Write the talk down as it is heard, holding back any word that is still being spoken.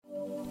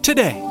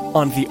Today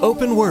on The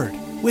Open Word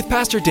with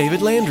Pastor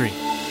David Landry.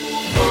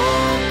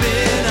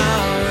 Open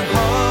our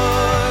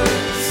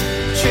hearts,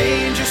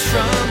 change us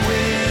from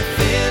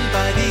within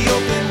by the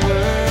open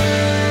word.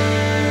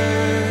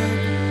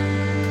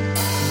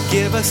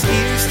 Give us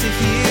ears to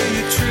hear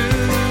your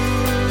truth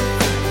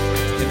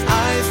and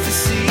eyes to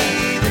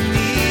see the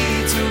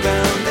needs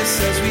around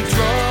us as we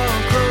draw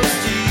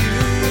close to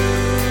you.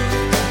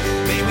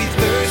 May we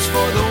thirst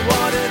for the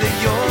water that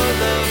your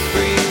love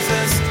brings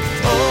us.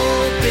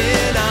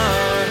 Open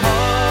our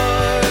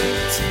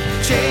hearts,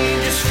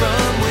 change us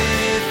from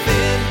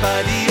within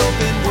by the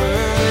open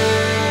word.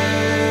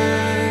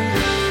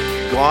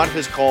 God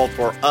has called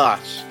for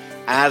us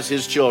as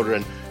His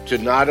children to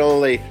not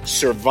only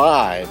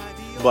survive,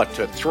 but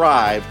to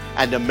thrive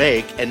and to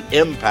make an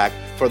impact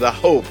for the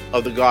hope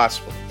of the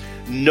gospel.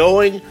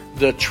 Knowing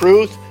the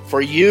truth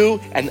for you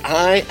and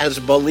I as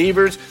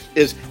believers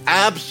is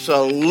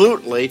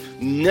absolutely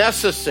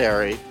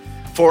necessary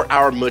for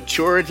our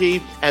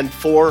maturity and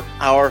for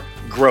our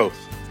growth.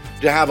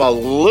 To have a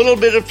little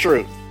bit of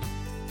truth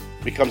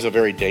becomes a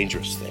very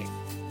dangerous thing,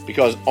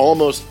 because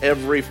almost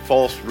every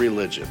false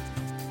religion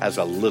has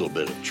a little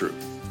bit of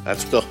truth.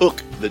 That's the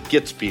hook that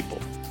gets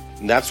people.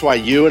 And that's why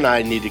you and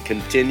I need to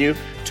continue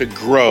to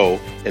grow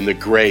in the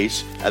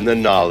grace and the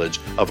knowledge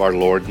of our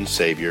Lord and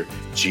Savior,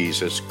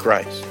 Jesus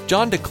Christ.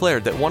 John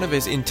declared that one of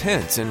his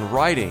intents in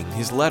writing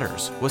his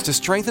letters was to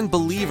strengthen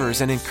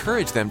believers and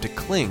encourage them to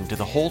cling to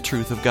the whole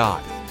truth of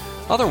God.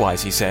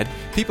 Otherwise, he said,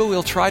 people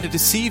will try to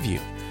deceive you.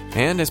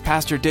 And as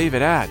Pastor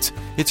David adds,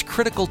 it's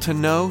critical to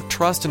know,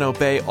 trust, and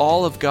obey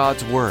all of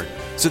God's Word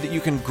so that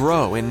you can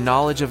grow in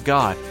knowledge of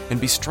God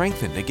and be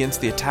strengthened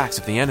against the attacks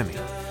of the enemy.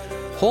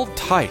 Hold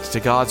tight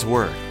to God's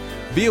Word.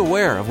 Be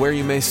aware of where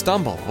you may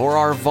stumble or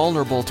are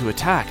vulnerable to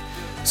attack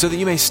so that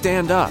you may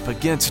stand up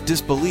against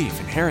disbelief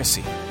and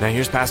heresy. Now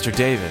here's Pastor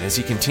David as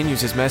he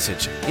continues his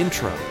message,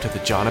 Intro to the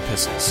John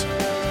Epistles. Open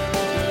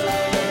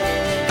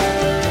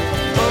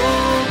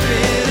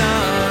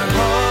our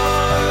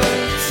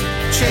hearts,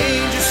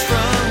 change us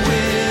from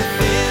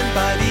within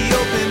by the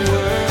open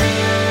word.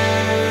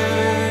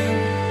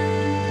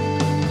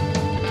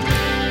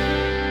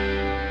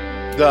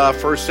 The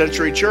first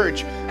century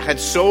church had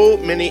so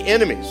many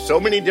enemies, so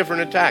many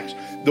different attacks.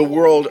 The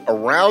world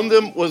around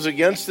them was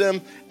against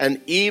them, and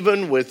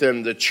even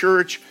within the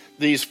church,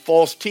 these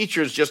false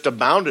teachers just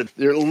abounded.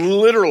 They're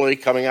literally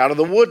coming out of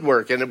the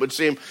woodwork, and it would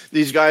seem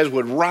these guys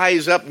would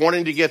rise up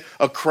wanting to get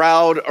a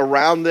crowd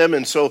around them,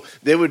 and so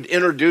they would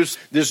introduce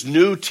this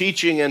new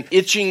teaching, and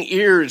itching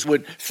ears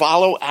would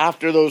follow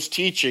after those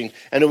teaching,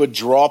 and it would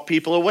draw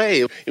people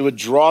away. It would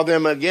draw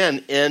them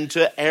again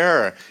into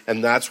error,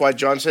 and that's why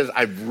John says,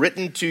 I've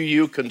written to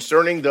you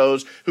concerning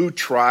those who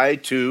try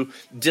to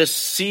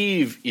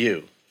deceive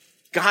you.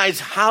 Guys,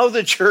 how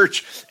the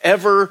church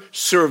ever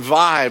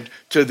survived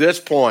to this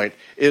point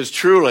is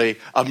truly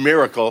a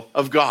miracle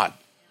of God.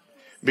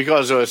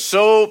 Because there was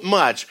so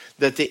much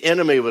that the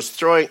enemy was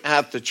throwing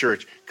at the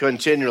church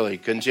continually.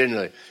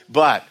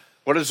 But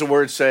what does the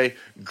word say?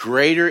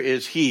 Greater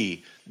is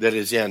he that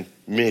is in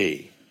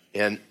me,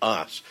 in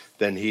us,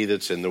 than he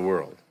that's in the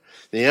world.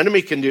 The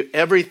enemy can do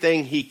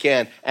everything he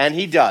can, and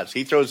he does.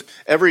 He throws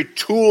every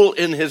tool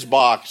in his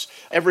box,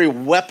 every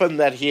weapon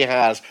that he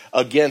has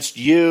against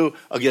you,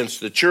 against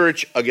the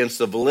church, against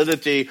the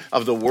validity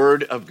of the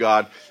Word of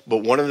God. But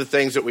one of the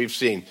things that we've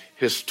seen,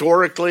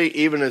 historically,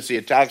 even as the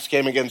attacks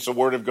came against the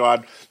Word of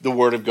God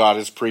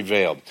has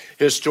prevailed.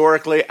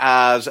 Historically,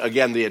 as,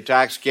 again, the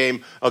attacks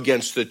came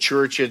against the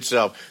church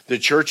itself, the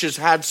church has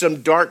had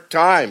some dark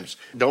times.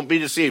 Don't be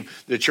deceived.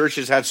 The church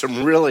has had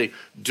some really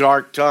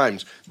dark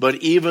times. But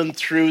even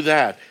through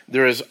that,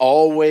 there has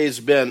always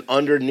been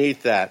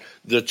underneath that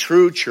the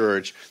true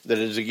church that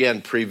has,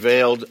 again,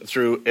 prevailed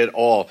through it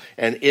all.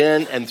 And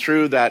in and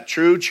through that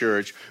true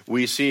church,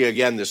 we see,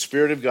 again, the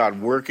Spirit of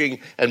God working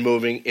and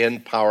moving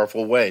in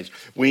powerful ways.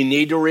 We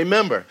need to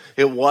remember,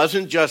 it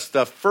wasn't just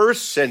the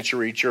first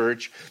century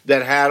church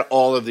that had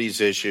all of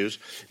these issues.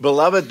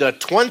 Beloved, the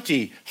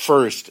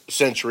 21st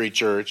century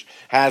church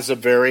has the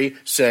very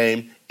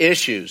same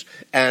issues.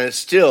 And it's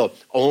still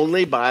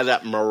only by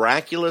that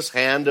miraculous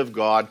hand of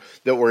God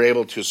that we're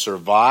able to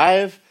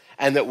survive,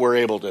 and that we're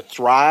able to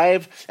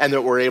thrive, and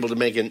that we're able to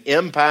make an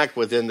impact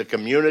within the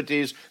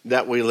communities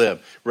that we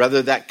live.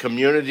 Whether that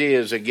community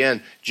is,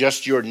 again,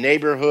 just your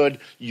neighborhood,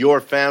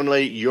 your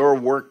family, your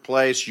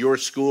workplace, your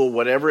school,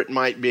 whatever it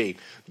might be,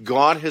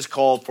 God has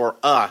called for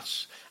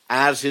us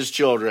as His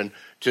children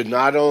to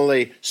not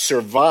only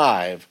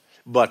survive,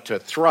 but to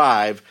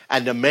thrive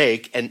and to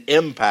make an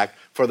impact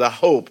for the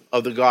hope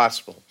of the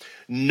gospel.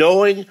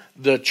 Knowing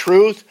the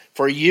truth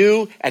for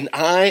you and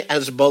I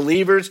as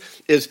believers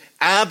is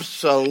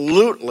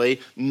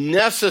absolutely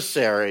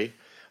necessary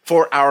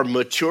for our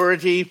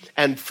maturity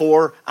and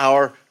for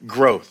our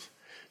growth.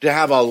 To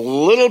have a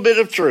little bit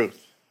of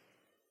truth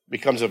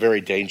becomes a very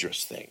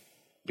dangerous thing,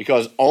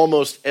 because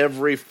almost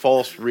every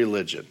false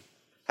religion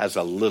has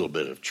a little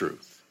bit of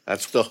truth.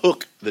 That's the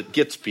hook that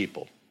gets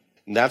people.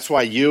 And that's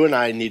why you and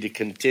I need to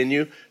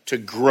continue to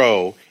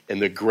grow in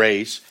the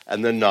grace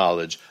and the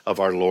knowledge of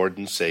our Lord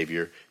and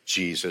Savior,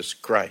 Jesus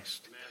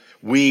Christ.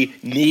 We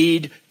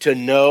need to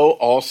know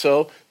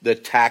also the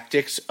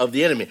tactics of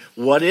the enemy.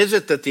 What is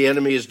it that the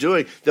enemy is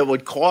doing that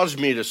would cause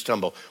me to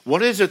stumble?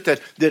 What is it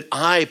that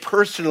I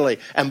personally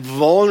am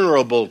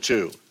vulnerable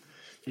to?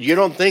 You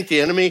don't think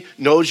the enemy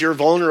knows your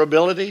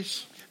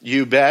vulnerabilities?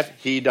 You bet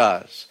he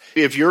does.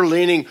 If you're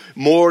leaning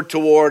more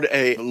toward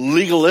a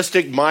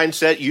legalistic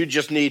mindset, you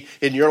just need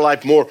in your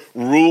life more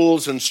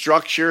rules and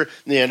structure,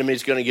 the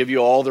enemy's going to give you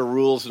all the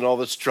rules and all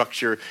the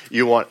structure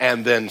you want,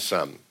 and then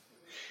some.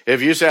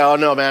 If you say, oh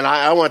no, man,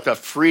 I want the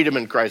freedom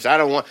in Christ. I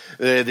don't want,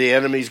 the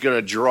enemy's going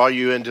to draw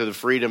you into the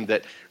freedom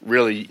that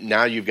really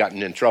now you've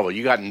gotten in trouble.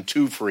 You've gotten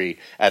too free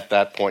at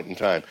that point in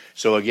time.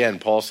 So again,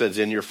 Paul says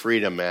in your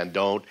freedom, man,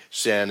 don't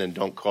sin and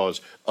don't cause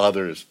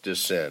others to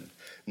sin.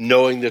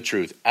 Knowing the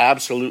truth,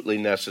 absolutely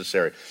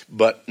necessary,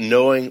 but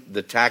knowing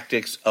the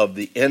tactics of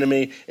the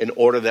enemy in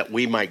order that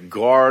we might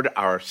guard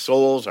our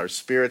souls, our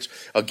spirits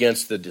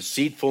against the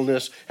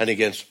deceitfulness and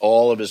against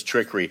all of his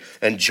trickery.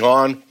 And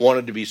John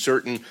wanted to be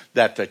certain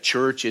that the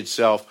church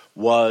itself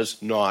was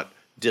not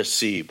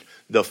deceived.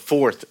 The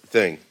fourth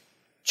thing,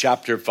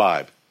 chapter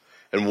 5,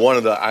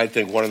 and I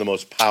think one of the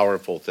most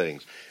powerful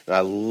things, and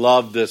I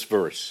love this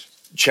verse,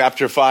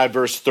 chapter 5,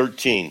 verse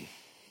 13.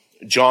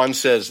 John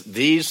says,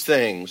 these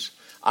things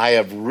I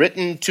have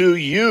written to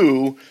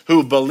you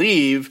who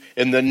believe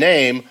in the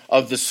name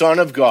of the Son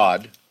of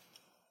God,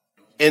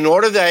 in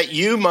order that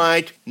you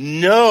might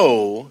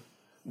know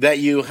that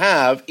you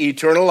have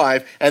eternal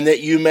life and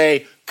that you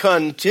may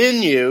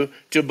continue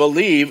to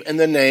believe in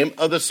the name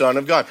of the Son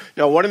of God.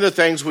 Now, one of the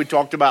things we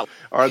talked about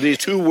are these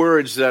two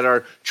words that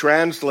are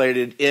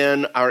translated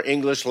in our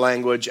English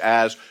language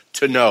as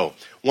to know.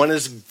 One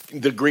is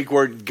the Greek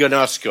word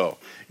gnosko.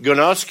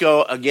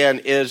 Gnosko, again,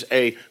 is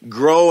a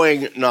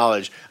growing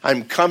knowledge.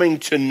 I'm coming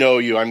to know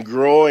you. I'm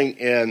growing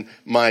in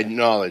my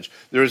knowledge.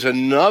 There's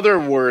another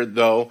word,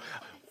 though.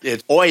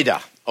 It's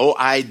oida,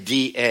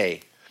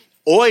 O-I-D-A.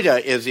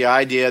 Oida is the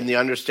idea and the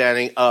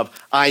understanding of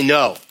I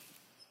know.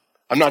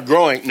 I'm not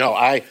growing. No,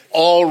 I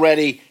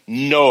already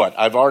know it.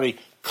 I've already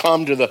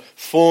come to the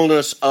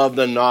fullness of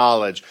the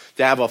knowledge,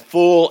 to have a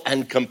full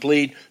and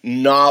complete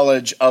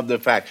knowledge of the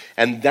fact.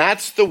 And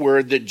that's the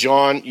word that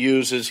John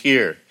uses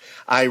here.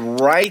 I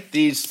write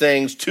these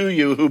things to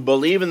you who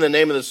believe in the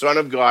name of the Son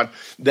of God,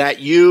 that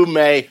you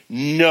may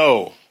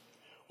know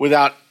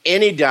without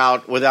any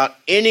doubt, without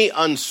any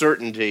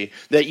uncertainty,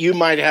 that you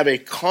might have a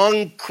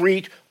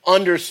concrete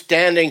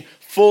understanding,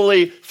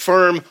 fully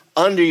firm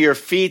under your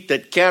feet,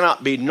 that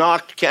cannot be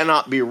knocked,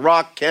 cannot be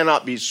rocked,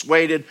 cannot be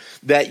swayed,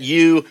 that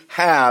you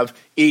have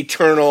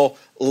eternal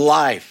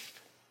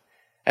life,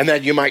 and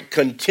that you might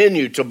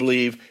continue to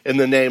believe in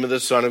the name of the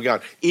Son of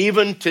God.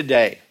 Even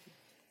today,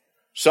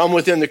 some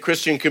within the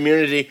Christian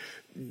community,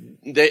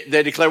 they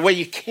declare, well,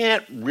 you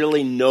can't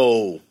really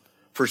know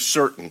for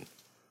certain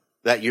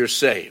that you're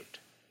saved.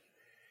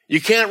 You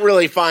can't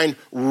really find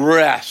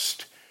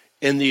rest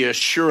in the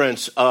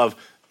assurance of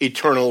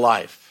eternal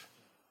life.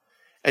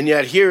 And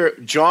yet here,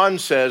 John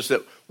says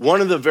that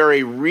one of the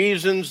very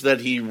reasons that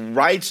he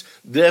writes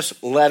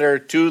this letter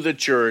to the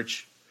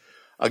church,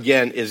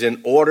 again, is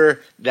in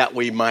order that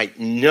we might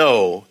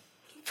know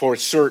for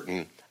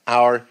certain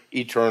our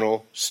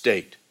eternal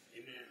state.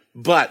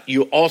 But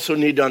you also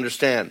need to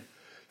understand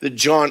that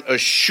John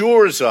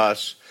assures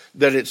us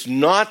that it's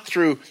not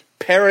through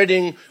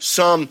parroting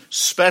some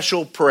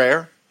special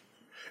prayer.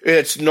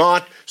 It's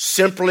not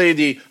simply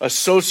the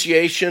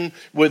association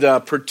with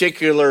a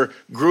particular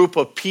group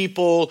of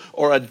people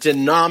or a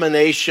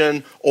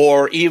denomination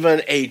or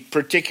even a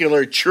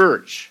particular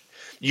church.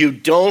 You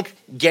don't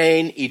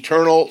gain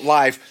eternal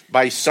life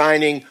by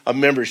signing a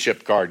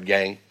membership card,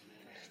 gang.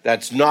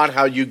 That's not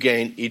how you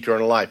gain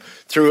eternal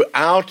life.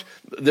 Throughout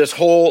this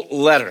whole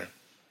letter,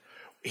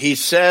 he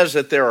says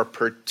that there are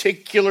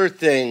particular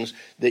things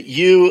that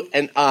you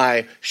and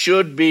I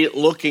should be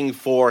looking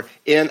for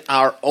in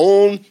our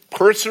own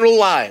personal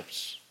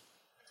lives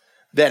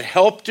that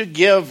help to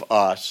give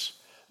us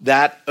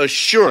that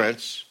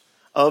assurance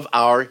of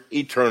our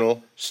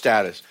eternal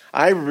status.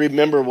 I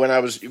remember when I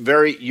was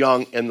very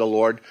young in the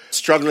Lord,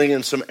 struggling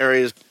in some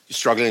areas,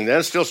 struggling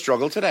then, still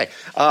struggle today.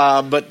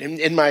 But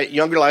in my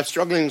younger life,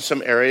 struggling in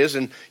some areas,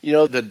 and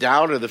the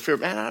doubt or the fear,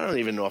 man, I don't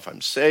even know if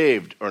I'm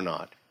saved or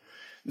not.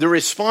 The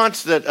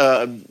response that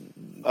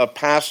a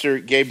pastor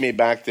gave me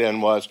back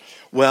then was,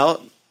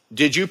 well,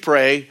 did you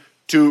pray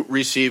to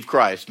receive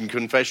Christ and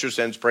confess your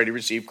sins, pray to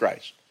receive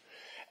Christ?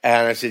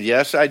 And I said,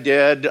 yes, I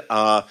did.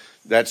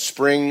 That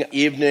spring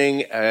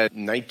evening at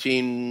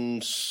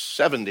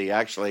 1970,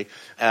 actually,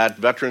 at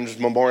Veterans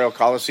Memorial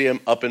Coliseum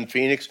up in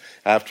Phoenix,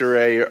 after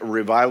a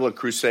revival, a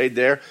crusade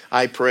there,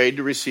 I prayed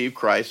to receive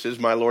Christ as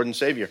my Lord and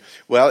Savior.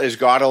 Well, is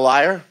God a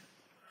liar?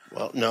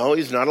 Well, no,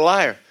 he's not a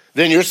liar.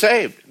 Then you're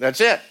saved. That's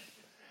it.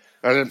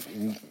 I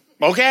said,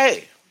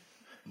 okay.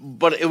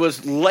 But it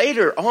was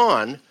later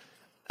on,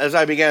 as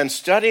I began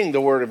studying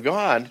the Word of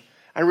God,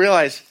 I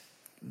realized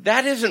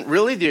that isn't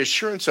really the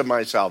assurance of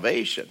my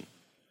salvation.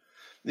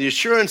 The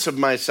assurance of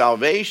my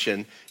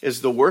salvation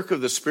is the work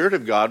of the Spirit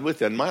of God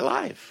within my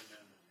life.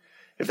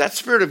 If that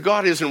Spirit of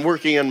God isn't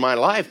working in my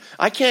life,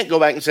 I can't go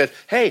back and say,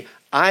 hey,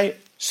 I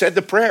said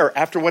the prayer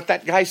after what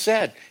that guy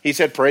said. He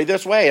said, pray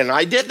this way, and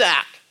I did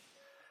that.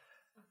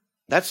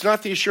 That's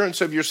not the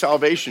assurance of your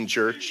salvation,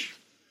 church.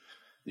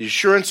 The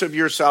assurance of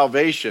your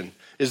salvation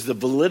is the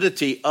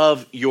validity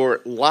of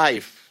your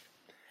life,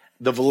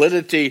 the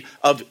validity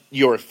of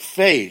your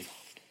faith.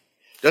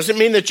 Doesn't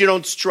mean that you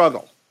don't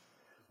struggle.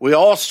 We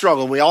all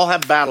struggle. We all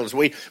have battles.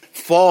 We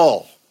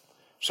fall.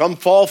 Some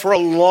fall for a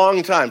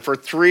long time, for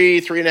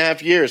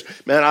 3.5 years.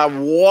 Man, I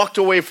walked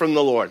away from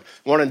the Lord.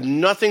 Wanted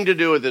nothing to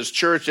do with this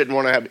church. Didn't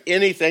want to have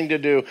anything to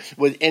do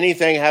with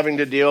anything having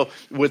to deal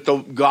with the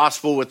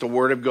gospel, with the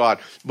word of God.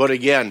 But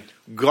again,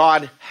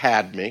 God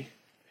had me.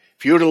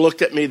 If you would have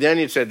looked at me then,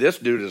 you'd said, this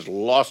dude has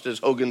lost his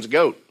Hogan's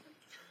goat.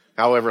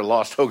 However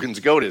lost Hogan's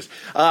goat is.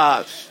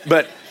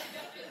 But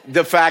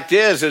the fact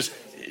is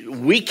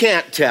we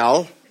can't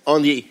tell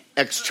on the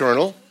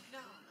external.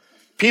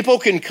 People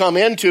can come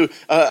into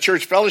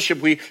church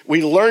fellowship. We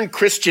learn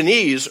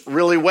Christianese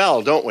really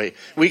well, don't we?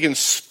 We can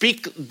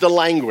speak the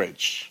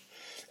language.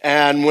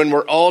 And when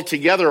we're all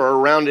together or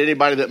around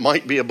anybody that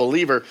might be a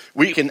believer,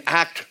 we can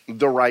act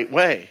the right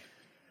way.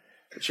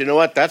 But you know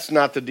what? That's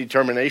not the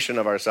determination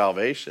of our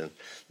salvation.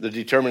 The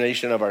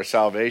determination of our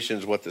salvation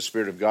is what the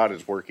Spirit of God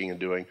is working and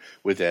doing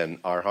within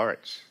our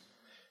hearts.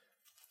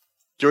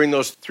 During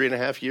those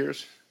 3.5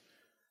 years,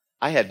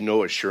 I had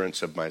no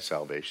assurance of my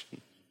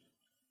salvation.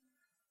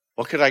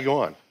 What could I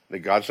go on? That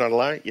God's not a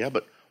liar? Yeah,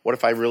 but what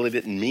if I really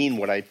didn't mean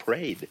what I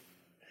prayed?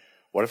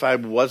 What if I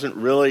wasn't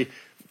really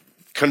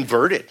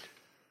converted?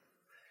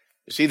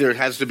 You see, there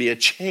has to be a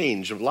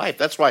change of life.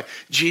 That's why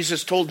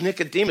Jesus told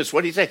Nicodemus,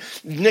 what did he say?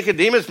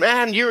 Nicodemus,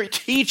 man, you're a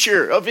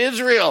teacher of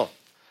Israel.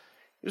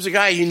 He was a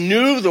guy, he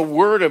knew the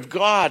word of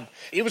God.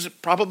 He was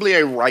probably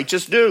a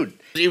righteous dude.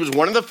 He was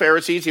one of the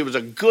Pharisees. He was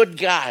a good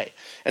guy.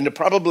 And to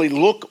probably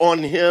look on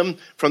him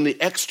from the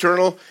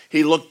external,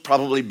 he looked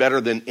probably better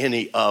than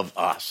any of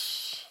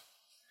us.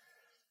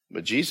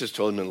 But Jesus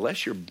told him,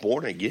 unless you're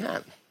born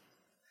again,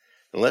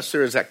 unless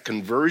there is that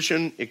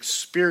conversion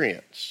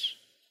experience,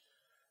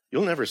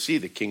 you'll never see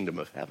the kingdom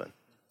of heaven.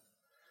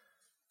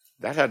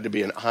 That had to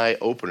be an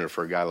eye-opener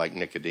for a guy like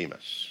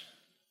Nicodemus.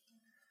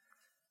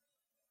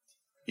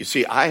 You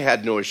see, I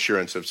had no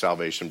assurance of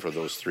salvation for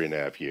those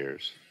 3.5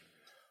 years.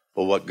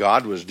 But what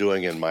God was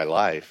doing in my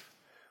life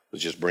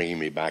was just bringing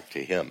me back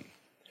to him.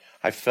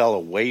 I fell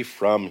away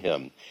from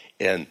him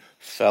in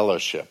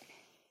fellowship,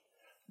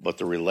 but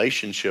the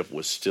relationship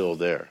was still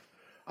there.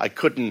 I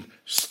couldn't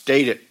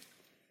state it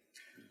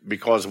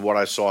because of what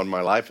I saw in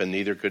my life, and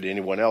neither could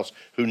anyone else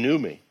who knew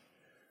me.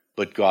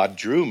 But God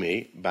drew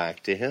me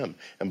back to him.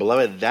 And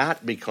beloved,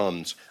 that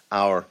becomes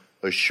our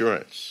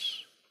assurance.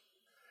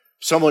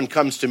 Someone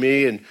comes to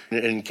me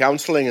in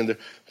counseling and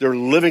they're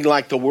living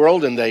like the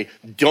world and they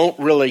don't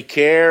really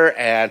care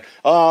and,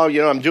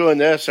 I'm doing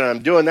this and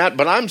I'm doing that,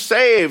 but I'm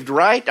saved,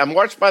 right? I'm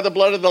washed by the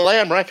blood of the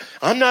Lamb, right?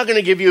 I'm not going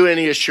to give you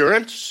any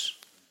assurance.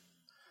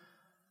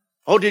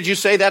 Oh, did you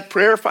say that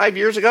prayer 5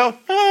 years ago?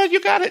 Oh,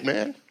 you got it,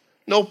 man.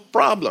 No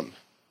problem.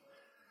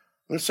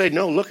 I'm going to say,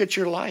 no, look at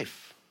your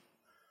life.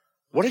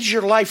 What does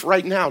your life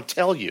right now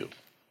tell you?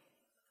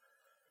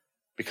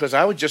 Because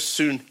I would just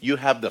soon you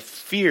have the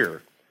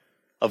fear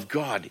of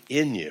God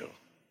in you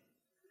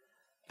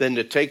than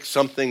to take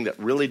something that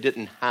really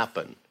didn't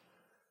happen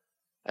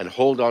and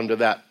hold on to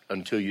that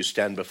until you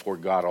stand before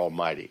God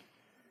Almighty.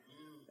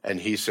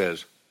 And he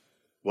says,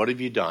 what have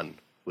you done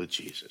with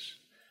Jesus?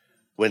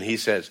 When he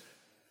says,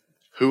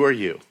 who are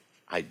you?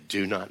 I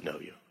do not know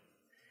you.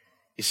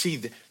 You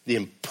see, the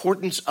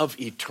importance of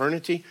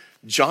eternity,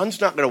 John's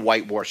not going to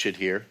whitewash it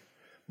here,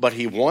 but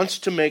he wants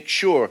to make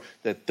sure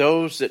that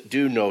those that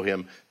do know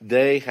him,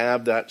 they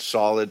have that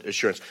solid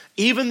assurance.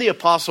 Even the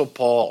Apostle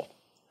Paul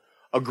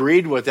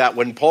agreed with that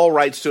when Paul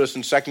writes to us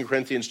in 2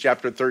 Corinthians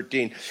chapter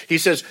 13. He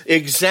says,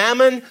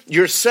 examine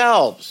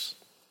yourselves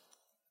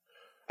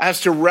as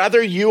to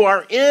whether you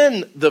are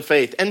in the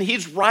faith. And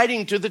he's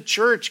writing to the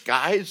church,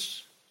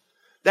 guys.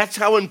 That's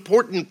how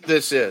important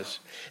this is.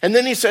 And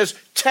then he says,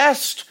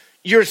 test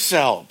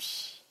yourselves.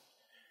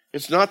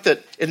 It's not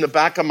that in the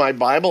back of my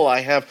Bible I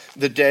have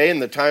the day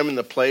and the time and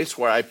the place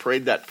where I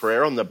prayed that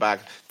prayer on the back.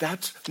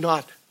 That's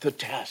not the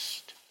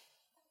test.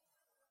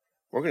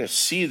 We're going to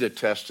see the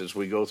test as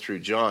we go through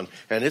John,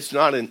 and it's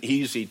not an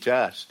easy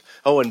test.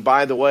 Oh, and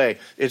by the way,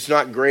 it's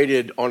not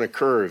graded on a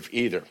curve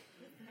either.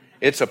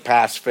 It's a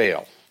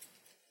pass-fail.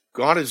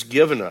 God has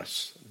given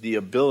us the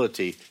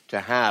ability to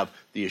have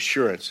the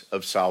assurance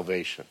of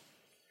salvation.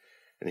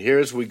 And here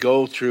as we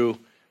go through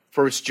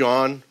 1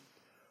 John,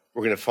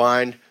 we're going to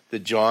find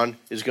that John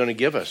is going to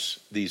give us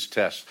these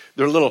tests.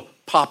 They're little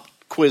pop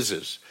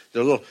quizzes.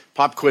 They're little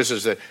pop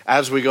quizzes that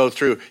as we go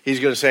through,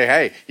 he's going to say,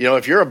 hey,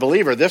 if you're a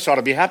believer, this ought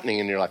to be happening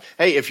in your life.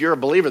 Hey, if you're a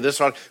believer,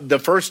 the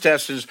first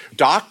test is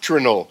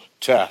doctrinal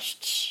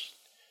tests.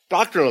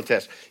 Doctrinal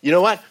tests. You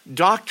know what?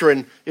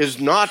 Doctrine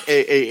is not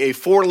a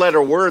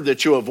four-letter word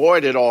that you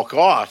avoid at all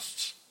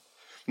costs.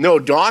 No,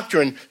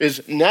 doctrine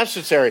is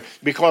necessary,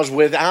 because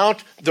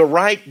without the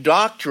right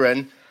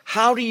doctrine,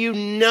 how do you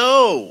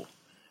know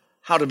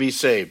how to be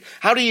saved?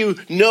 How do you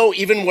know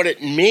even what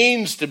it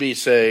means to be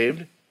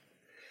saved?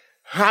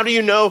 How do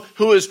you know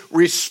who is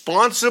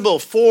responsible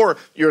for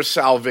your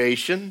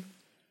salvation?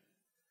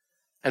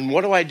 And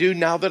what do I do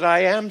now that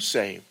I am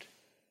saved?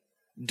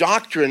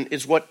 Doctrine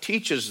is what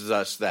teaches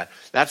us that.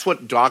 That's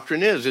what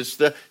doctrine is. It's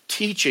the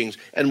teachings.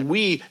 And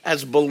we,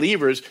 as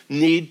believers,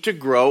 need to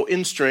grow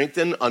in strength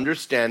and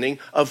understanding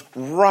of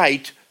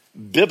right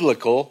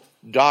biblical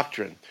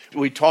doctrine.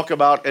 We talk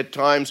about at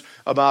times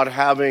about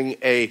having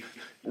a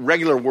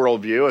regular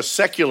worldview, a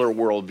secular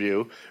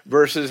worldview,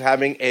 versus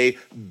having a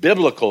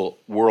biblical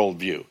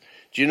worldview.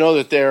 Do you know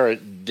that there are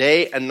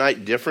day and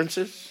night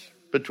differences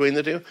between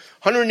the two?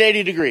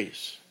 180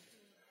 degrees.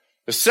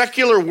 The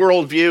secular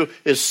worldview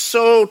is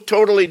so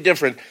totally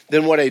different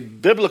than what a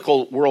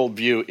biblical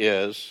worldview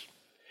is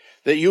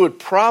that you would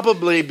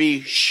probably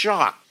be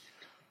shocked.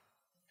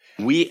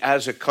 We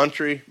as a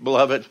country,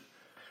 beloved,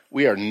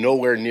 we are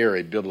nowhere near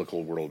a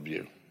biblical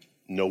worldview.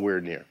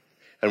 Nowhere near.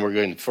 And we're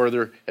going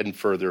further and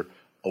further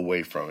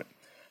away from it.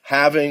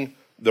 Having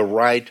the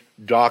right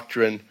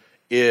doctrine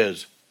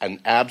is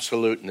an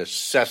absolute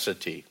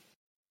necessity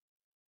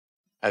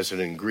as an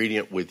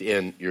ingredient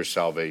within your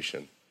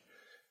salvation.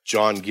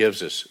 John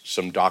gives us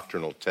some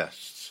doctrinal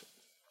tests.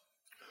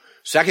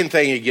 Second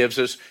thing he gives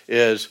us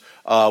is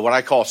what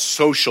I call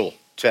social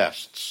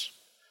tests.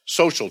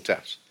 Social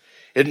tests.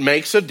 It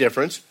makes a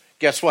difference,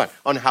 guess what,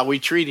 on how we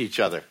treat each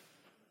other.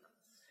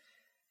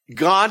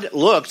 God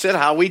looks at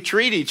how we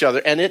treat each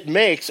other, and it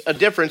makes a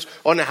difference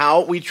on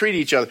how we treat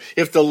each other.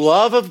 If the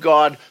love of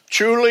God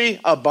truly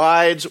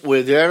abides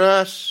within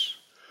us,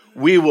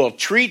 we will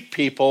treat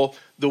people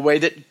the way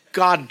that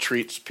God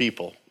treats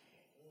people.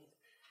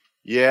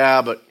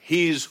 Yeah, but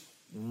he's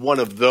one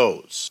of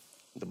those.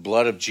 The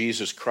blood of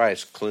Jesus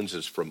Christ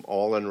cleanses from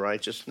all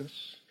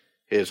unrighteousness.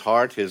 His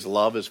heart, his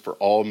love is for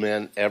all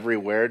men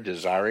everywhere,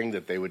 desiring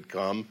that they would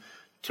come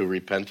to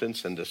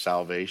repentance and to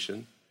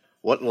salvation.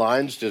 What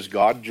lines does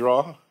God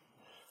draw?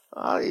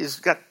 He's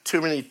got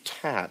too many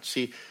tats.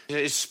 He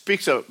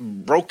speaks a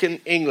broken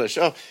English.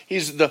 Oh,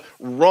 he's the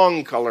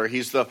wrong color.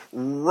 He's the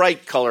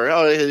right color.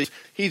 Oh,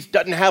 he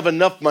doesn't have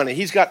enough money.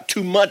 He's got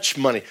too much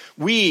money.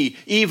 We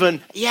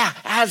even,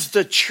 as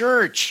the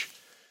church,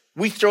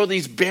 we throw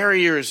these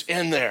barriers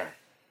in there.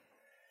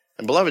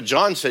 And beloved,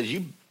 John says,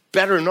 you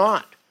better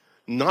not.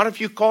 Not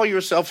if you call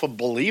yourself a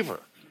believer.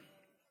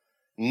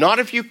 Not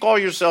if you call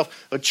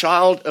yourself a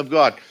child of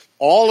God.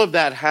 All of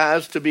that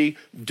has to be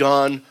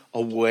done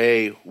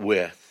away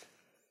with.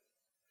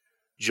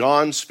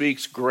 John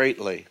speaks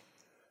greatly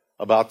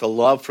about the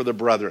love for the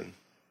brethren.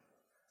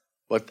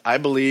 But I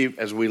believe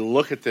as we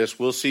look at this,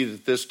 we'll see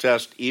that this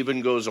test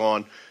even goes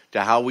on to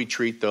how we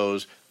treat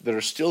those that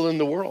are still in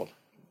the world,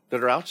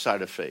 that are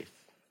outside of faith.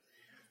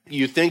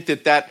 You think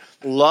that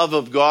love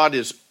of God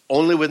is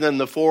only within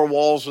the four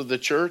walls of the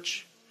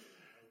church?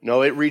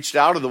 No, it reached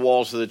out of the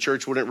walls of the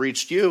church when it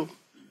reached you.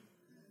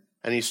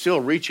 And he's still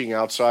reaching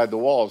outside the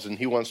walls, and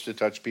he wants to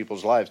touch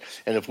people's lives.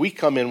 And if we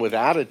come in with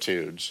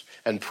attitudes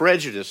and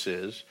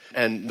prejudices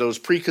and those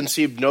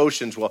preconceived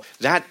notions, well,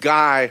 that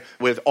guy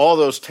with all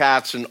those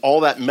tats and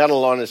all that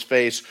metal on his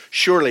face,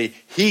 surely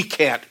he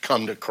can't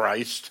come to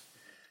Christ.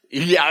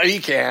 Yeah, he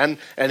can,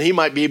 and he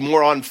might be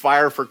more on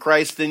fire for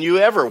Christ than you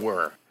ever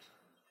were.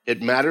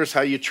 It matters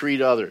how you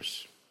treat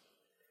others.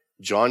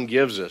 John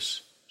gives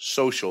us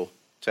social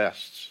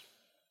tests.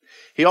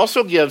 He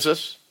also gives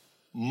us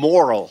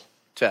moral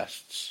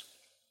tests.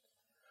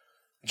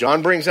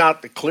 John brings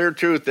out the clear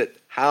truth that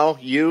how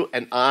you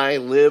and I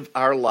live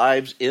our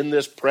lives in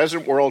this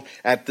present world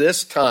at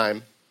this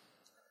time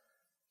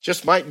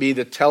just might be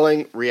the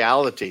telling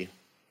reality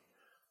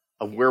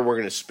of where we're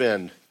going to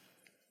spend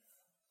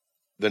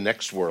the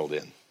next world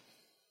in.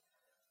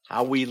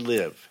 How we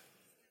live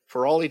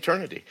for all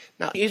eternity.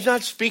 Now, he's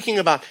not speaking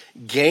about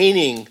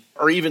gaining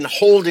or even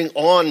holding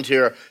on to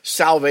your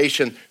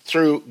salvation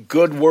through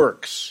good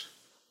works.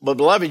 But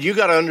beloved, you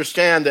got to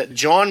understand that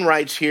John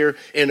writes here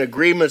in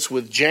agreements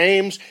with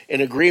James,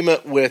 in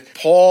agreement with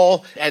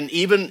Paul, and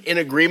even in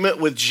agreement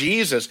with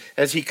Jesus,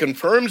 as he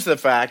confirms the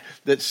fact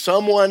that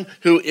someone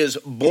who is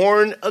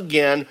born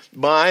again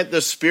by the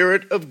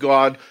Spirit of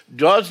God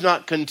does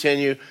not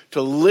continue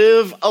to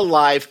live a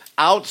life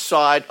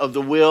outside of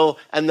the will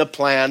and the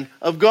plan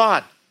of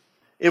God.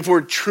 If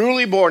we're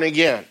truly born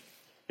again,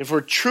 if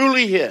we're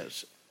truly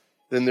his,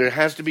 then there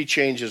has to be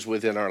changes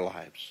within our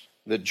lives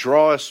that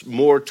draw us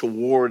more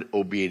toward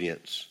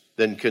obedience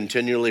than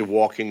continually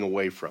walking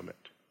away from it.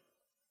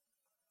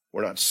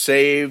 We're not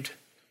saved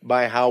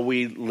by how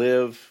we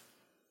live,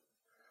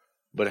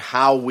 but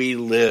how we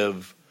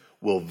live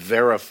will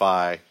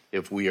verify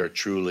if we are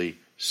truly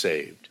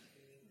saved.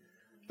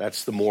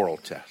 That's the moral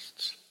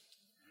tests.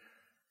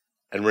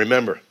 And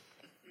remember,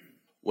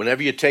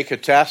 whenever you take a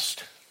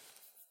test,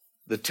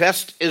 the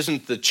test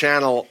isn't the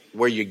channel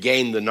where you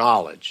gain the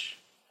knowledge.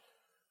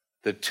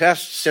 The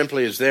test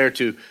simply is there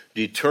to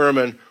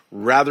determine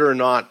whether or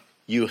not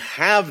you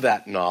have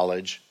that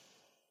knowledge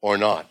or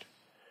not.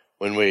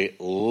 When we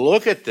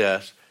look at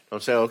this,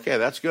 don't say, okay,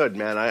 that's good,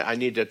 man, I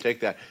need to take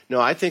that. No,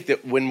 I think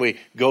that when we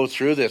go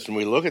through this and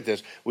we look at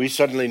this, we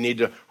suddenly need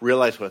to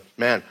realize, well,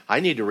 man,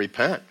 I need to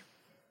repent.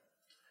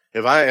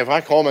 If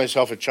I call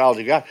myself a child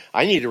of God,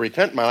 I need to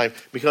repent in my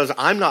life because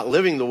I'm not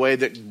living the way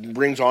that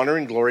brings honor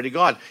and glory to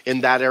God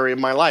in that area of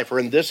my life or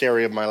in this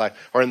area of my life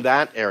or in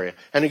that area.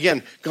 And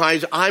again,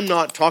 guys, I'm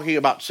not talking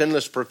about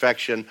sinless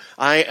perfection.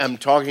 I am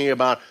talking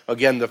about,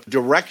 again, the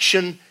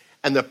direction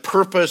and the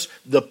purpose,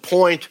 the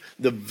point,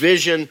 the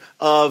vision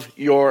of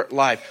your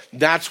life.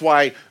 That's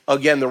why,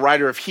 again, the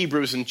writer of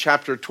Hebrews in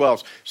chapter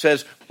 12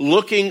 says,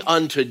 looking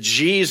unto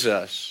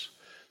Jesus,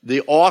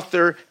 the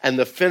author and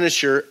the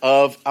finisher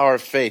of our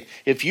faith.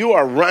 If you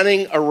are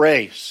running a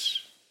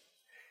race,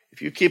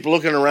 if you keep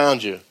looking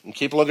around you and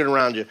keep looking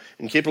around you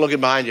and keep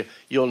looking behind you,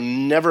 you'll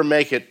never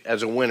make it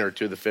as a winner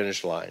to the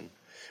finish line.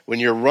 When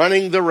you're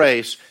running the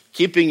race,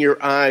 keeping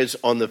your eyes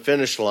on the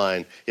finish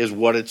line is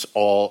what it's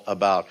all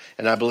about.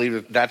 And I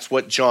believe that's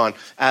what John,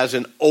 as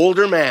an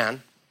older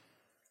man,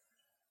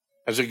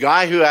 as a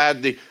guy who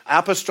had the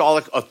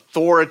apostolic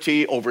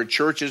authority over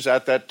churches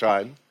at that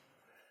time,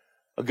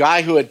 a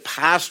guy who had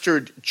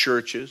pastored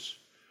churches,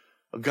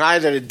 a guy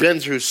that had been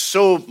through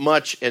so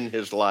much in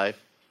his life.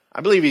 I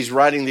believe he's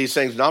writing these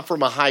things not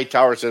from a high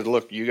tower says,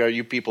 look,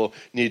 you people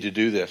need to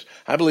do this.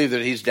 I believe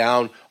that he's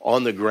down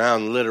on the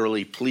ground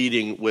literally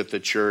pleading with the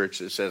church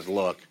that says,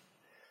 look,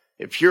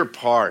 if you're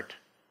part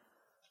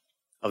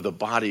of the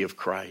body of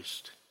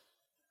Christ,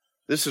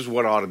 this is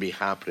what ought to be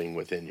happening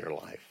within your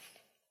life.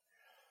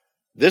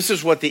 This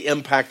is what the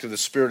impact of the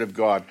Spirit of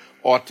God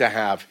ought to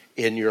have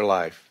in your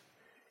life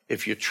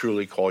if you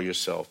truly call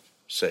yourself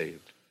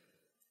saved.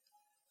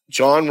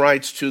 John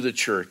writes to the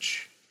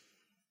church.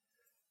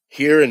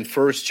 Here in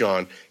 1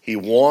 John, he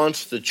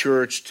wants the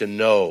church to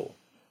know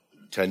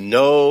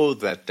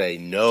that they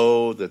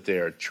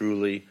are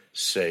truly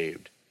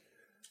saved.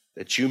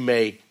 That you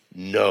may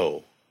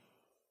know,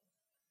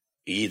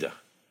 either,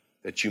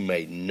 that you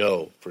may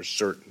know for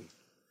certain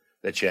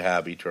that you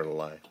have eternal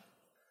life.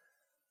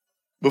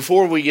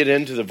 Before we get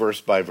into the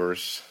verse by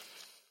verse,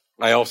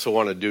 I also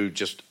want to do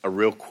just a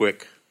real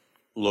quick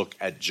look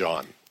at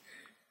John.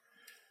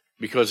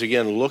 Because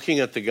again, looking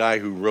at the guy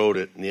who wrote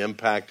it and the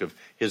impact of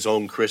his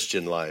own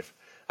Christian life,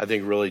 I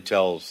think really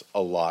tells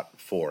a lot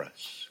for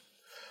us.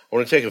 I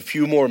want to take a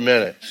few more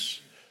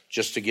minutes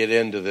just to get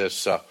into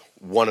this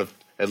one of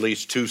at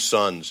least two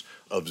sons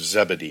of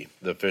Zebedee,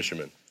 the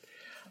fisherman.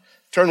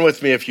 Turn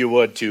with me, if you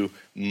would, to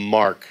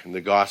Mark, the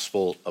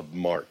Gospel of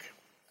Mark.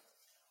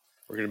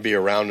 We're going to be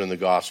around in the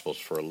Gospels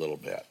for a little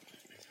bit.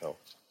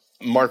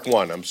 Mark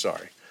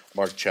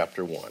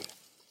chapter 1.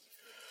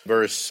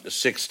 Verse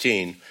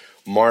 16,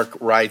 Mark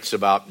writes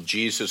about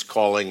Jesus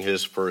calling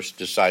his first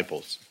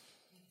disciples.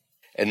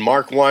 In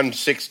Mark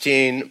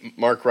 1:16,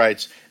 Mark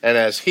writes, and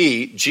as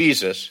he,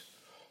 Jesus,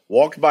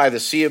 walked by the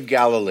Sea of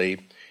Galilee,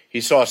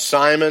 he saw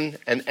Simon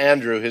and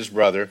Andrew his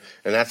brother,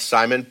 and that's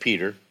Simon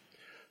Peter,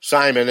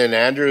 Simon and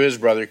Andrew his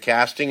brother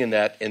casting a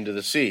net into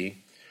the sea,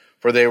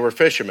 for they were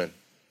fishermen.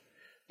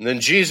 And then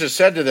Jesus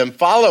said to them,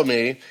 follow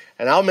me,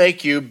 and I'll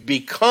make you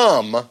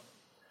become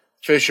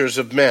fishers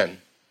of men.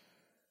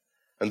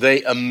 And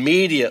they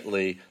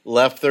immediately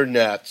left their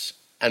nets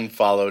and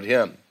followed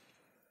him.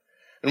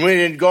 And when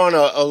he had gone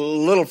a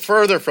little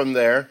further from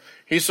there,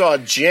 he saw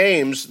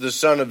James, the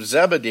son of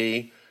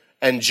Zebedee,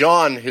 and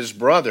John, his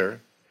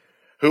brother,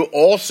 who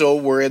also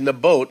were in the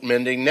boat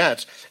mending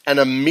nets. And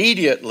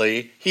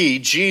immediately he,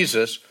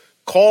 Jesus,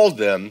 called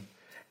them,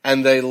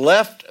 and they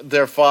left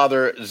their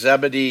father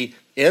Zebedee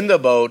in the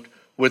boat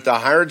with the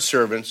hired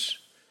servants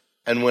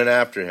and went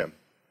after him.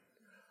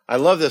 I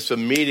love this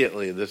immediate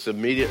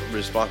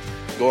response.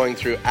 Going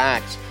through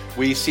Acts,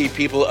 we see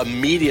people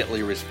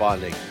immediately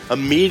responding.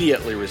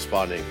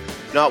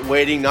 Not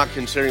waiting, not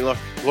considering,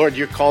 Lord,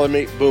 you're calling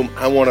me, boom,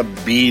 I want to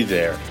be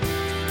there.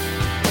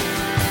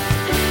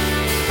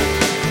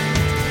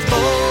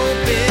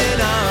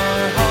 Open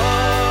our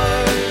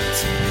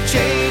hearts,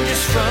 change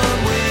us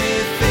from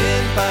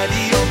within by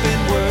the open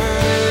word.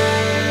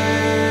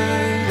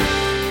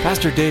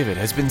 Pastor David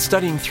has been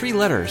studying 3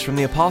 letters from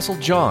the Apostle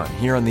John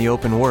here on the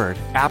Open Word,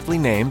 aptly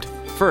named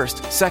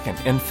 1st,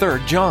 2nd, and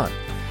 3rd John.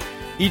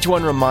 Each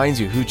one reminds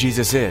you who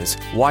Jesus is,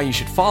 why you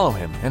should follow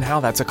him, and how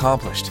that's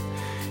accomplished.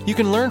 You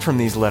can learn from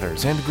these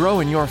letters and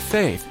grow in your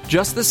faith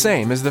just the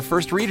same as the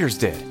first readers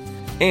did.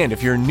 And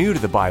if you're new to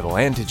the Bible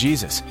and to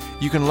Jesus,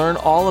 you can learn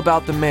all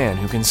about the man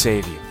who can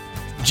save you.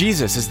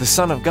 Jesus is the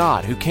Son of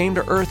God who came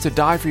to earth to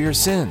die for your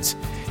sins.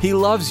 He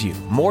loves you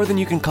more than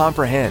you can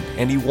comprehend,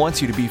 and he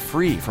wants you to be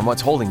free from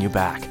what's holding you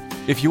back.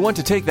 If you want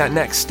to take that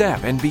next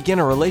step and begin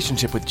a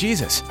relationship with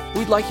Jesus,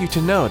 we'd like you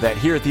to know that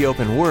here at the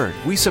Open Word,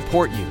 we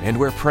support you and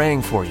we're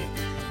praying for you.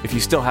 If you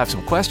still have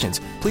some questions,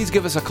 please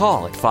give us a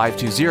call at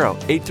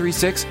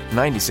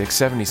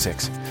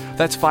 520-836-9676.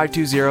 That's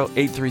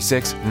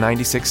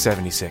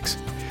 520-836-9676.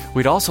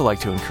 We'd also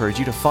like to encourage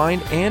you to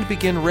find and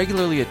begin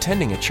regularly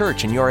attending a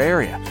church in your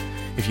area.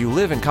 If you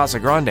live in Casa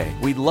Grande,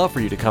 we'd love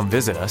for you to come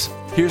visit us.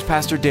 Here's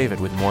Pastor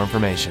David with more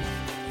information.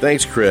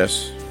 Thanks,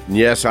 Chris.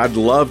 Yes, I'd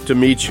love to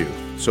meet you.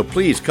 So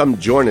please come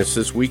join us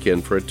this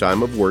weekend for a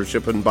time of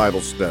worship and Bible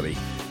study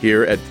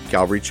here at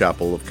Calvary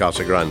Chapel of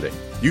Casa Grande.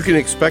 You can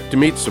expect to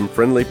meet some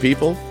friendly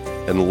people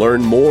and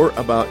learn more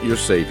about your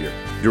Savior.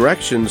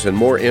 Directions and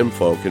more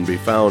info can be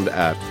found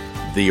at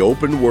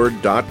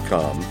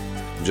theopenword.com.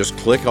 Just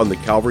click on the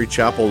Calvary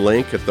Chapel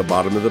link at the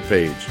bottom of the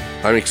page.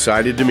 I'm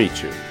excited to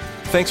meet you.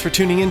 Thanks for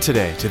tuning in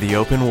today to The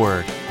Open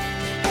Word.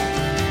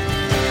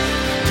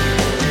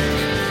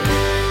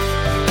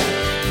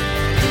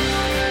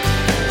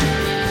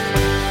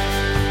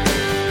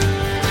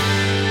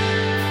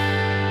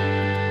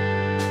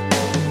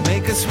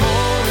 Make us more